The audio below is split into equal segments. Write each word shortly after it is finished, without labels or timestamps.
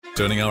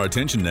Turning our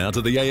attention now to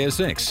the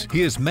ASX,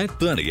 here's Matt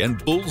Burney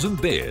and Bulls and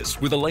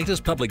Bears with the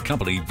latest public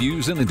company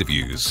views and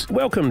interviews.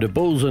 Welcome to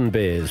Bulls and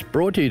Bears,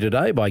 brought to you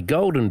today by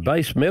gold and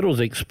base metals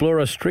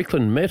explorer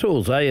Strickland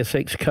Metals,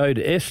 ASX code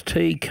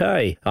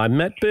STK. I'm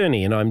Matt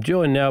Burney and I'm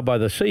joined now by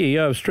the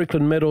CEO of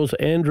Strickland Metals,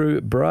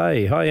 Andrew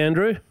Bray. Hi,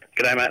 Andrew.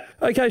 G'day, Matt.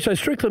 Okay, so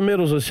Strickland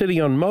Metals are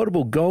sitting on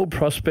multiple gold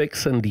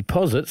prospects and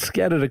deposits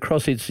scattered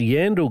across its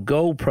Yandal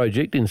Gold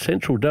Project in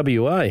central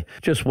WA.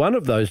 Just one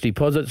of those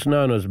deposits,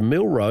 known as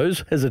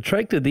Millrose, has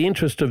attracted the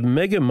interest of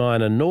mega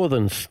miner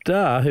Northern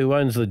Star, who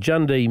owns the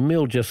Jundee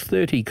Mill just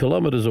 30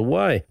 kilometres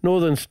away.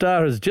 Northern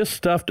Star has just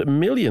stuffed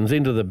millions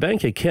into the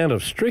bank account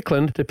of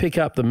Strickland to pick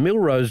up the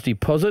Millrose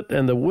deposit,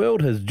 and the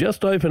world has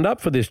just opened up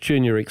for this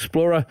junior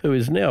explorer, who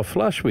is now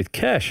flush with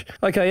cash.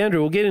 Okay,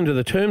 Andrew, we'll get into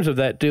the terms of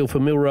that deal for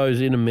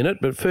Millrose in a minute,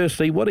 but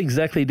firstly, what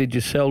exactly did you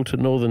sell to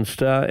Northern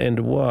Star and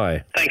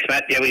why? Thanks,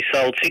 Matt. Yeah, we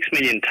sold 6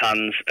 million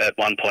tonnes at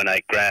 1.8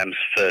 grams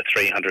for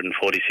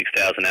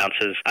 346,000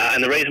 ounces.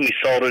 And the reason we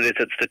sold it is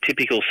it's the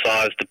typical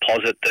size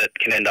deposit that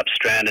can end up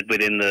stranded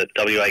within the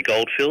WA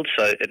goldfield,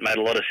 so it made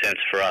a lot of sense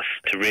for us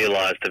to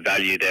realise the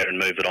value there and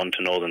move it on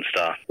to Northern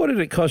Star. What did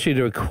it cost you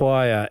to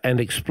acquire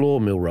and explore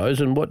Millrose,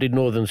 and what did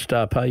Northern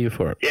Star pay you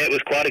for it? Yeah, it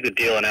was quite a good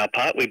deal on our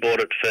part. We bought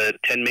it for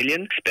 10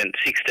 million, spent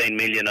 16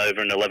 million over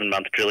an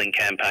 11-month drilling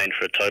campaign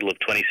for a total of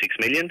 26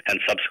 million, and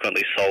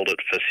subsequently sold it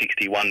for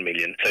 61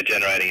 million, so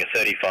generating a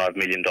 $35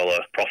 million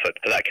profit.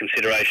 For that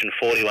consideration,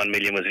 41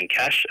 million was in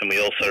cash, and we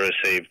also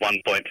received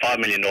 1.5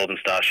 million Northern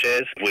Star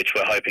shares, which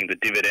we're hoping the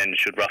dividend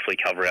should roughly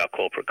cover our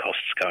corporate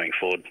costs going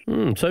forward.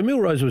 So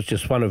Millrose was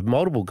just one of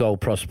multiple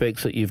gold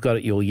prospects that you've got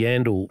at your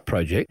Yandal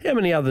project. How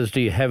many others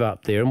do you have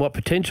up there, and what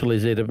potential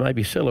is there to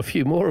maybe sell a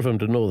few more of them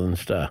to Northern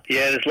Star?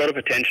 Yeah, there's a lot of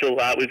potential.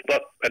 We've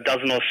got a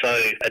dozen or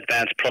so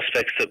advanced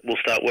prospects that we'll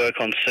start work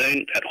on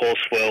soon. At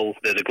Horsewell,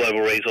 there's a global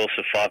resource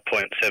of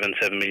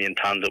 5.77 million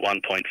tonnes at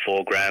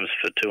 1.4 grams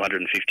for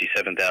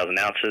 257,000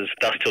 ounces.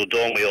 Dusk till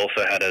dawn, we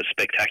also had a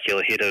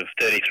spectacular hit of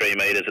 33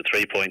 metres at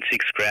 3.6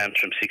 grams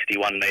from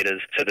 61 metres.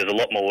 So there's a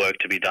lot more work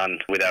to be done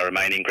with our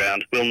remaining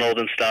ground. Will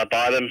Northern Star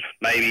buy them?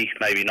 Maybe,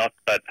 maybe not,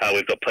 but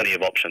we've got plenty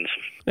of options.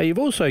 Now, you've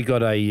also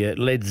got a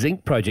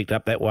lead-zinc project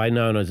up that way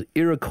known as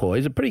Iroquois.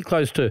 It's pretty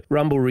close to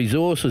Rumble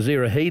Resources'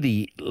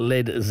 Irahidi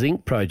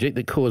lead-zinc project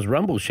that caused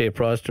Rumble's share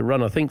price to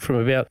run, I think, from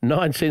about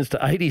 9 cents to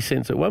 80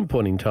 cents at one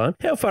point in time.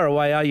 How far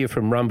away are you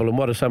from Rumble, and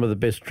what are some of the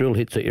best drill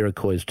hits at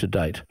Iroquois to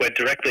date? We're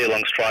directly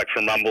along strike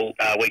from Rumble.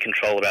 We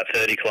control about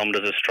 30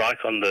 kilometres of strike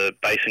on the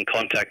basin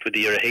contact with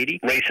the Irahidi.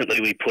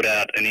 Recently, we put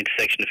out an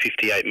intersection of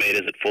 58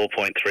 metres at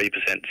 4.3%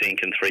 zinc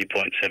and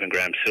 3.7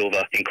 grams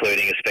silver,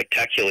 including a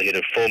spectacular hit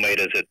of 4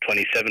 metres at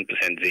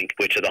 27% zinc,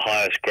 which are the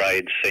highest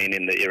grades seen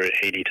in the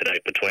Irahidi to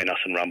date between us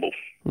and Rumble.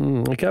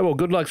 Okay, well,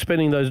 good luck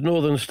spending those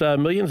Northern Star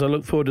millions. I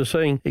look forward to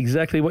seeing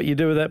exactly what you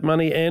do with that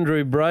money.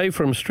 Andrew Bray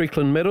from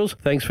Strickland Metals,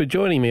 thanks for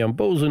joining me on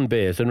Bulls and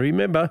Bears. And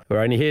remember, we're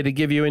only here to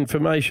give you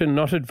information,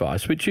 not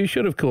advice, which you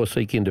should, of course,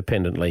 seek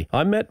independently.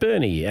 I'm Matt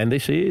Burney, and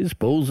this is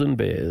Bulls and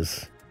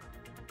Bears.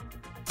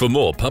 For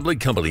more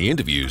public company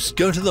interviews,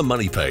 go to the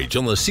Money page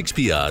on the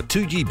 6PR,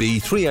 2GB,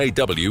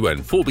 3AW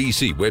and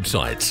 4BC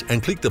websites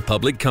and click the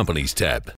Public Companies tab.